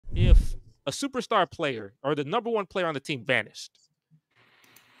a superstar player or the number one player on the team vanished,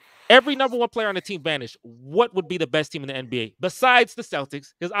 every number one player on the team vanished, what would be the best team in the NBA besides the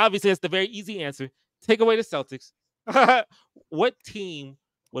Celtics? Because obviously that's the very easy answer. Take away the Celtics. What team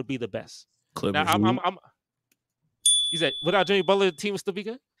would be the best? Now, Clippers. you said without Jimmy Butler, the team would still be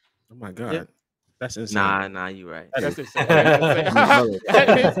good? Oh my Yeah. God, that's insane. Nah, you right. That's insane.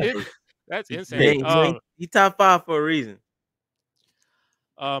 That's insane. He top 5 for a reason.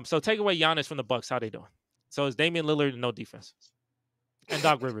 So take away Giannis from the Bucks. How they doing? So it's Damian Lillard and no defense. And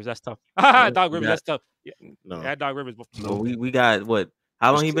Doc Rivers, that's tough. Doc Rivers, that's tough. Yeah, No, yeah, Doc Rivers. So we got what?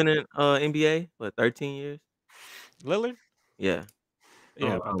 How long he been in NBA? What, 13 years? Lillard? Yeah.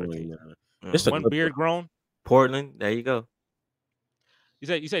 Yeah, Oh, about 13. It's the One Clippers. beard grown. Portland. There you go.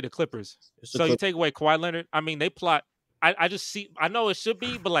 You say the Clippers. It's the So you Clippers. take away Kawhi Leonard. I mean, they plot. I just see. I know it should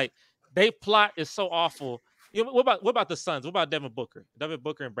be, but like they plot is so awful. You know, what about the Suns? What about Devin Booker? Devin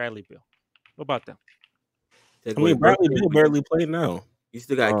Booker and Bradley Beal. What about them? Take I away mean, Bradley Brooklyn. Beal barely played now. You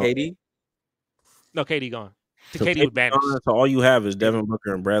still got KD? No, KD gone. So KD was banished. So all you have is Devin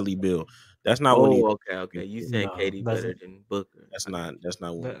Booker and Bradley Beal. That's not what he. Okay. You saying No, KD that's- better than Booker? That's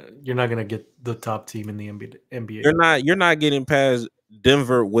not what. You're not gonna get the top team in the NBA. You're not getting past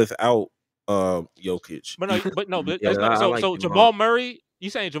Denver without Jokic. But no. Yeah, I like so Jamal. Jamal Murray. You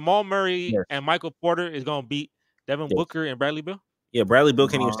saying Jamal Murray Yes. and Michael Porter is gonna beat Devin Yes. Booker and Bradley Beal? Yeah, Bradley Beal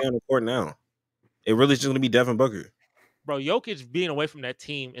can't even stay on the court now. It really is just going to be Devin Booker. Bro, Jokic being away from that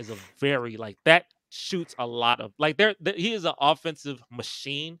team is a very that shoots a lot of he is an offensive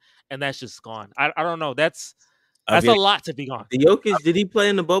machine, and that's just gone. I don't know. That's a lot to be gone. The Jokic, did he play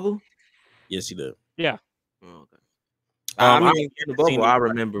in the bubble? Yes, he did. Yeah. Oh, okay. I I mean, mean, in the bubble, I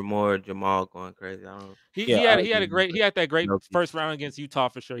remember more Jamal going crazy. I don't. He Yeah, had that great Jokic. first round against Utah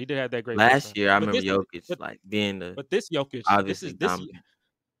for sure. He did have that great first Last round. year, I But remember this- Jokic like being the But this Jokic, obviously dominant.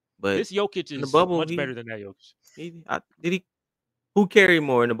 But this Jokic in the is bubble, much he- better than that Jokic. did he? Who carried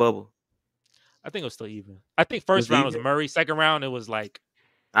more in the bubble? I think it was still even. I think first Was round was even? Murray. Second round it was like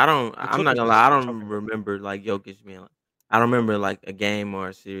I'm not Jokic gonna was lie. I just don't tougher. remember like Jokic being. I don't remember like a game or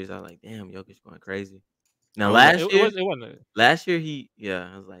a series. I was like, damn, Jokic going crazy. Now it wasn't. last year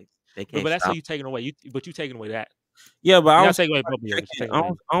I was like, they can't. But that's stop how you taking away. You taking away that. Yeah, but I You don't, gotta take away both of Jokic. Take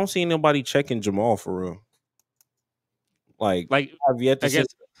away. I don't see nobody checking Jamal for real. Like I've yet to see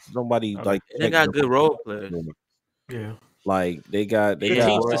against somebody Okay. like They check got Jamal good role for players. real. Yeah. Like they got the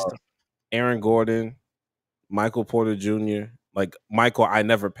team uh, system. Aaron Gordon, Michael Porter Jr. Like Michael, I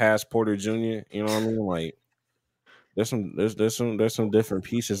never passed Porter Jr. You know what I mean? Like there's some different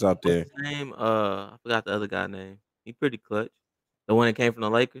pieces out there. What's his name? I forgot the other guy's name. He pretty clutch. The one that came from the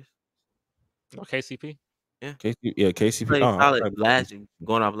Lakers. Oh, KCP. He KCP. played Oh, solid okay. last year.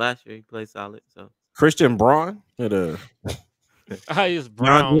 Going off last year, he played solid. So Christian Braun. He's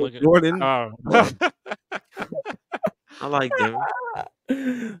brown looking. Jordan. Oh. I like them.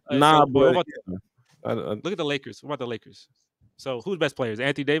 Nah, what but about look, at the Lakers. What about the Lakers? So who's the best players?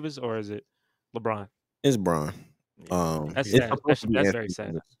 Anthony Davis or is it LeBron? it's Braun. That's it's sad. supposed to be That's Anthony very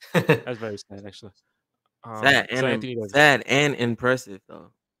sad. Davis. That's very sad, actually. Sad so and Anthony Davis. sad and impressive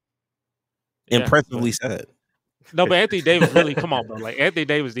though. Yeah, Impressively sad. No, but Anthony Davis really, come on, bro. Like Anthony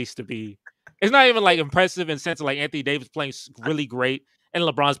Davis needs to be. It's not even like impressive in the sense of like Anthony Davis playing really great and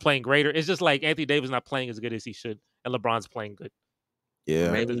LeBron's playing greater. It's just like Anthony Davis not playing as good as he should, and LeBron's playing good.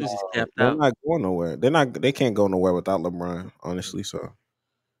 Yeah, Maybe he's capped they're out. not going nowhere. They can't go nowhere without LeBron, honestly. So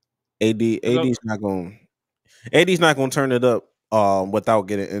AD's not going. AD's not going to turn it up without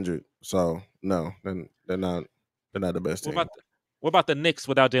getting injured. So no, then they're not the best team. What about the Knicks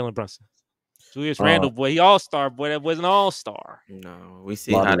without Jalen Brunson? Julius Randle, boy, he all-star, boy, that was an all-star. No, we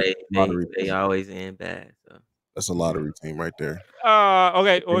see how they always end bad. So. That's a lottery team right there.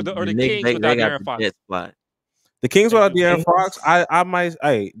 Okay, or the Knicks, Kings without got De'Aaron the Fox. jet spot. The Kings without De'Aaron Fox, I might.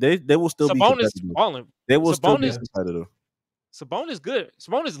 Hey, they will still be Sabonis competitive. balling. They will still be Sabonis- competitive. Sabonis good.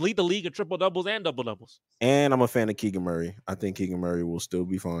 Sabonis lead the league in triple doubles and double doubles. And I'm a fan of Keegan Murray. I think Keegan Murray will still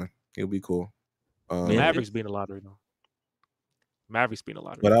be fine. He'll be cool. Mavericks being a lottery though. Mavericks being a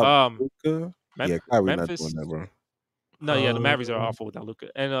lottery. Without Luka, yeah, Kyrie Memphis. not doing that, bro. No, yeah, the Mavericks are awful without Luka,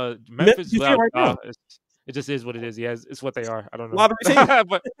 and Memphis. you see right now. It just is what it is. Yeah, it's what they are. I don't know. Lottery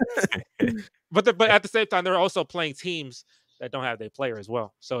team. but at the same time, they're also playing teams that don't have their player as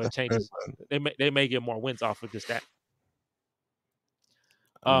well. So it changes. They may get more wins off of just that.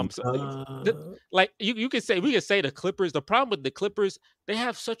 Like you could say, we could say the Clippers. The problem with the Clippers, they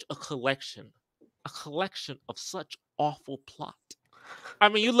have such a collection of such awful plot. I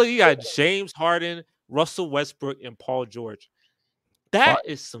mean, you got James Harden, Russell Westbrook, and Paul George. That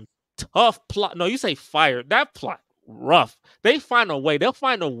is some tough plot. No, you say fire. That plot rough. They'll find a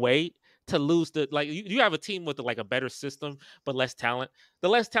way to lose you have a team with like a better system but less talent. The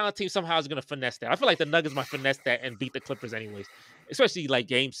less talent team somehow is going to finesse that. I feel like the Nuggets might finesse that and beat the Clippers anyways, especially like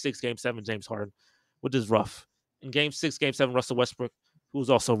Game 6, Game 7, James Harden, which is rough. In Game 6, Game 7, Russell Westbrook, who was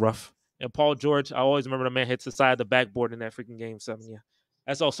also rough, and Paul George. I always remember the man hits the side of the backboard in that freaking Game 7. Yeah,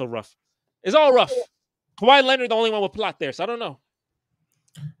 that's also rough. It's all rough. Kawhi Leonard, the only one with plot there, so I don't know.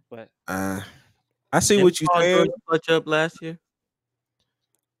 But I see what you saying. Clutch up last year.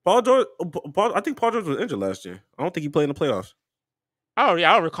 Paul George. I think Paul George was injured last year. I don't think he played in the playoffs. I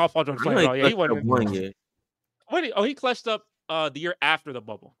don't recall Paul George playing at all. Yeah, he wasn't. 1 year. He clutched up the year after the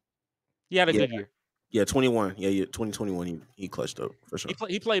bubble. He had a good year. Yeah, 21. Yeah, 2021. He clutched up for sure.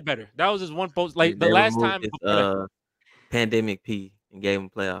 He played better. That was his one post. Like the last time. Pandemic P and gave him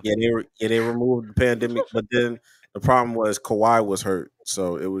playoffs. Yeah, they removed the pandemic, but then the problem was Kawhi was hurt,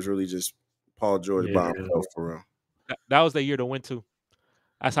 so it was really just Paul George by himself for real. That was the year to win too.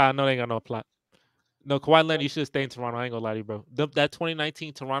 That's how I know they ain't got no plot. No, Kawhi Leonard, you should stay in Toronto. I ain't gonna lie to you, bro. That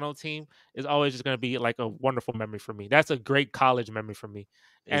 2019 Toronto team is always just gonna be like a wonderful memory for me. That's a great college memory for me.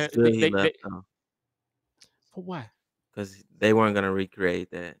 And it's good he left, for why? Because they weren't gonna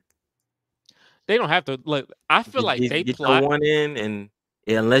recreate that. They don't have to. Look, I feel like they get plot one in, and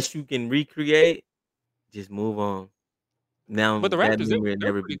unless you can recreate, just move on. Now, but the Raptors will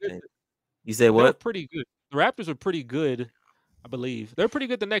never be good. You say what? They're pretty good. The Raptors were pretty good, I believe. They're pretty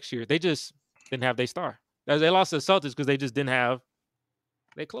good the next year. They just didn't have their star. They lost to the Celtics because they just didn't have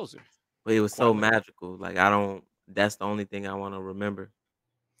their closer. But it was so magical. Like that's the only thing I want to remember.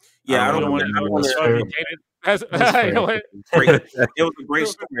 Yeah, I don't want to. It was a great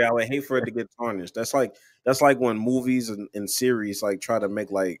story. I would hate for it to get tarnished. That's like when movies and series like try to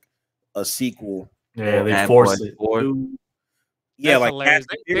make like a sequel. Yeah, they force it. Yeah, that's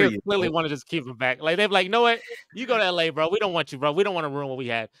like hilarious. They clearly want to just keep him back. Like they're like, you know what? You go to LA, bro. We don't want you, bro. We don't want to ruin what we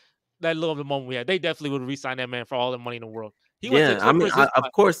had. That little moment we had. They definitely would re-sign that man for all the money in the world.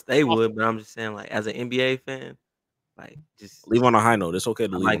 Of course they would, but I'm just saying, like, as an NBA fan, like, just leave on a high note. It's okay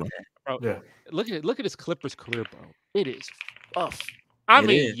to leave. Like that. Bro, yeah. Look at his Clippers career, bro. It is rough. I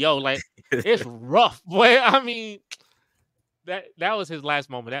mean, it's rough, boy. I mean, that was his last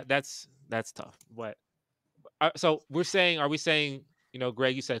moment. That's tough. But so are we saying,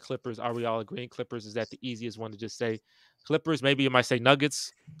 Greg, you said Clippers. Are we all agreeing Clippers? Is that the easiest one to just say? Clippers. Maybe you might say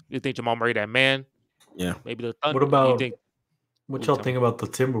Nuggets. You think Jamal Murray that man? Yeah. Maybe the Thunder. What about what y'all think about the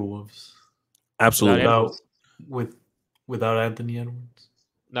Timberwolves? Absolutely. Without Anthony Edwards.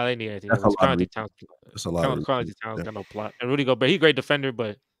 No, they need Anthony Edwards. That's a lot. Carly Towns got no plot. And Rudy Gobert, he's a great defender,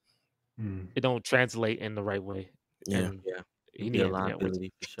 but it don't translate in the right way. Yeah. He need a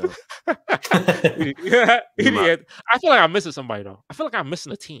liability for sure. I feel like I'm missing somebody though. I feel like I'm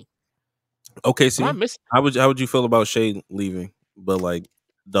missing a team. Okay, see, how would you feel about Shea leaving, but like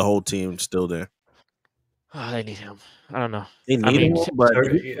the whole team still there? Oh, they need him. I don't know. They need him, but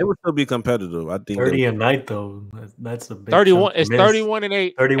it would still be competitive. I think 30 a night though. That's a big 31. It's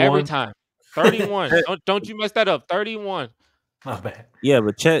 31-8 31? every time. 31. don't you mess that up. 31. My bad. Yeah,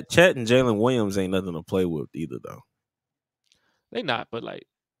 but Chet and Jalen Williams ain't nothing to play with either, though. They not, but like,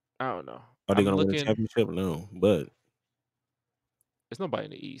 I don't know. Are they going to win a championship? No, but there's nobody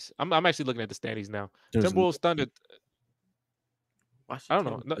in the East. I'm actually looking at the standings now. Timberwolves, Thunder. I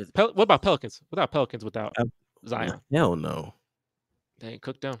don't know. What about Pelicans? Without Pelicans, without Zion? Hell no. They ain't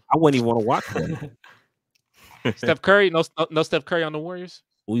cooked down. I wouldn't even want to watch that. Steph Curry, no Steph Curry on the Warriors.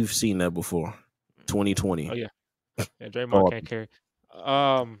 We've seen that before. 2020. Oh yeah, Draymond can't carry. The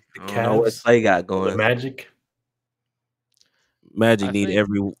Cavs, what Clay got going? The Magic need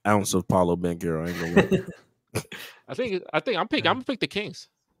every ounce of Paulo Banchero. I ain't gonna I think I'm gonna pick the Kings.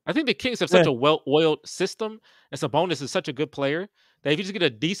 I think the Kings have such a well-oiled system, and Sabonis is such a good player that if you just get a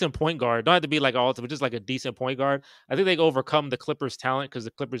decent point guard, don't have to be like all, but just like a decent point guard, I think they can overcome the Clippers' talent because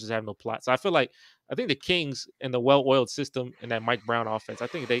the Clippers just have no plot. So I think the Kings and the well-oiled system and that Mike Brown offense, I'm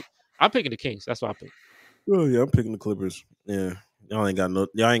picking the Kings. That's what I pick. Oh yeah, I'm picking the Clippers. Yeah, y'all ain't got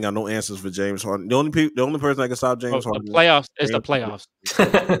no answers for James Harden. The only person that can stop James Harden. The playoffs is the playoffs.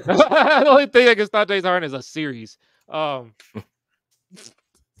 The only thing that can stop James Harden is a series.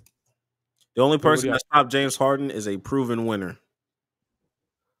 The only person that stopped James Harden is a proven winner.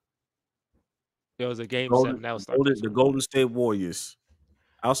 It was a game 7. That was the Golden State Warriors.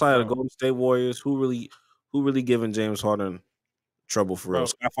 Outside of the Golden State Warriors, who really giving James Harden trouble for real?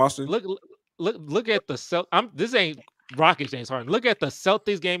 Scott Foster. Look at the this ain't Rockets James Harden. Look at the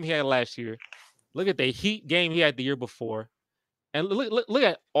Celtics game he had last year. Look at the Heat game he had the year before. And look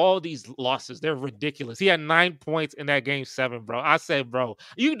at all these losses. They're ridiculous. He had 9 points in that game 7, bro. I said, bro,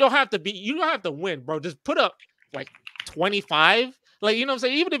 you don't have to win, bro. Just put up like 25. Like, you know what I'm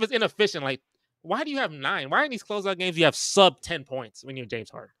saying? Even if it's inefficient, like, why do you have 9? Why in these closeout games you have sub 10 points when you're James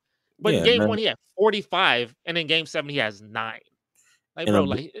Harden? But in game 1 he had 45, and in game 7 he has 9. Like, bro,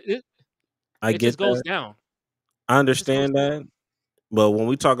 like I it get just goes that. down. I understand that. But when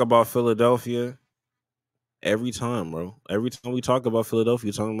we talk about Philadelphia, every time we talk about Philadelphia,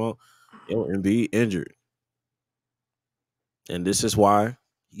 you're talking about Embiid injured. And this is why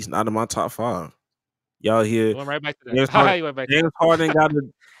he's not in my top 5. Y'all here. Went right back to that. James Harden got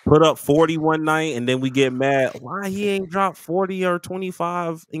to put up 40 one night, and then we get mad. Why he ain't dropped 40 or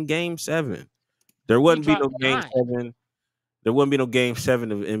 25 in game 7? There wouldn't be no game 7. There wouldn't be no game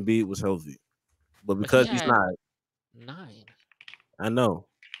 7 if Embiid was healthy. But because he's not. 9. I know.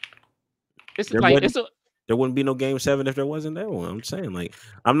 There wouldn't be no game 7 if there wasn't that one. I'm saying, like,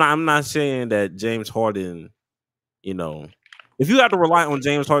 I'm not saying that James Harden, you know, if you have to rely on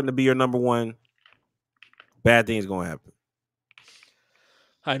James Harden to be your number 1, bad things gonna happen.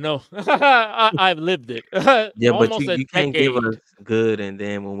 I know. I've lived it. Yeah, but you can't give us good, and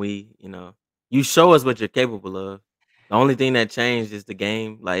then when we, you show us what you're capable of. The only thing that changed is the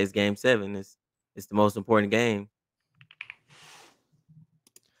game. Like, it's game 7. It's the most important game.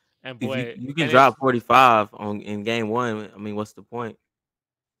 And boy, you can drop 45 in game 1. I mean, what's the point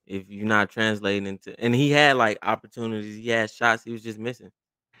if you're not translating into? And he had like opportunities. He had shots. He was just missing.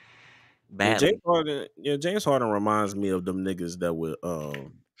 Badly. James Harden reminds me of them niggas that would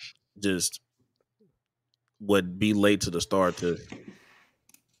just would be late to the start test.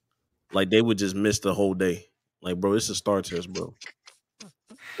 Like, they would just miss the whole day. Like, bro, it's a star test, bro.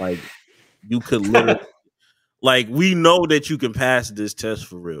 Like, you could literally, like, we know that you can pass this test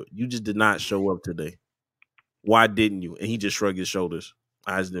for real. You just did not show up today. Why didn't you? And he just shrugged his shoulders.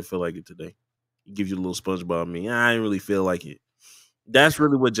 I just didn't feel like it today. He gives you a little SpongeBob me. I didn't really feel like it. That's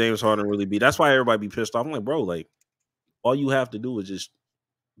really what James Harden really be. That's why everybody be pissed off. I'm like, bro, like, all you have to do is just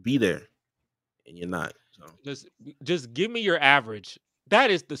be there, and you're not. So. Just give me your average. That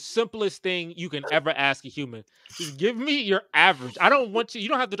is the simplest thing you can ever ask a human. Just give me your average. I don't want you. You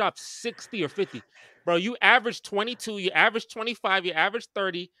don't have to drop 60 or 50, bro. You average 22. You average 25. You average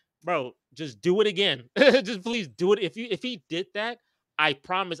 30, bro. Just do it again. Just please do it. If he did that, I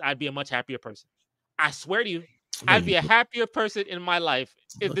promise I'd be a much happier person. I swear to you. I'd be a happier person in my life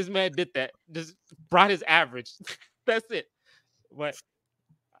if this man did that. Just brought his average. That's it. But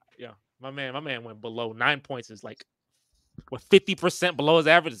yeah, my man went below 9 points. Is like 50% below his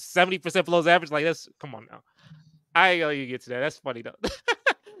average, 70% below his average. Like, that's, come on now. I ain't gonna get to that. That's funny though.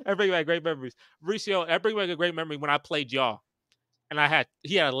 I bring back great memories. Mauricio, I bring back a great memory when I played y'all, and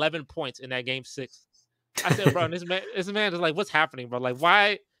he had 11 points in that game 6. I said, bro, this man is like, what's happening, bro? Like,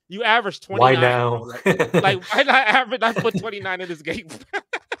 why? You average 29. Why now? Like why not average? I put 29 in this game.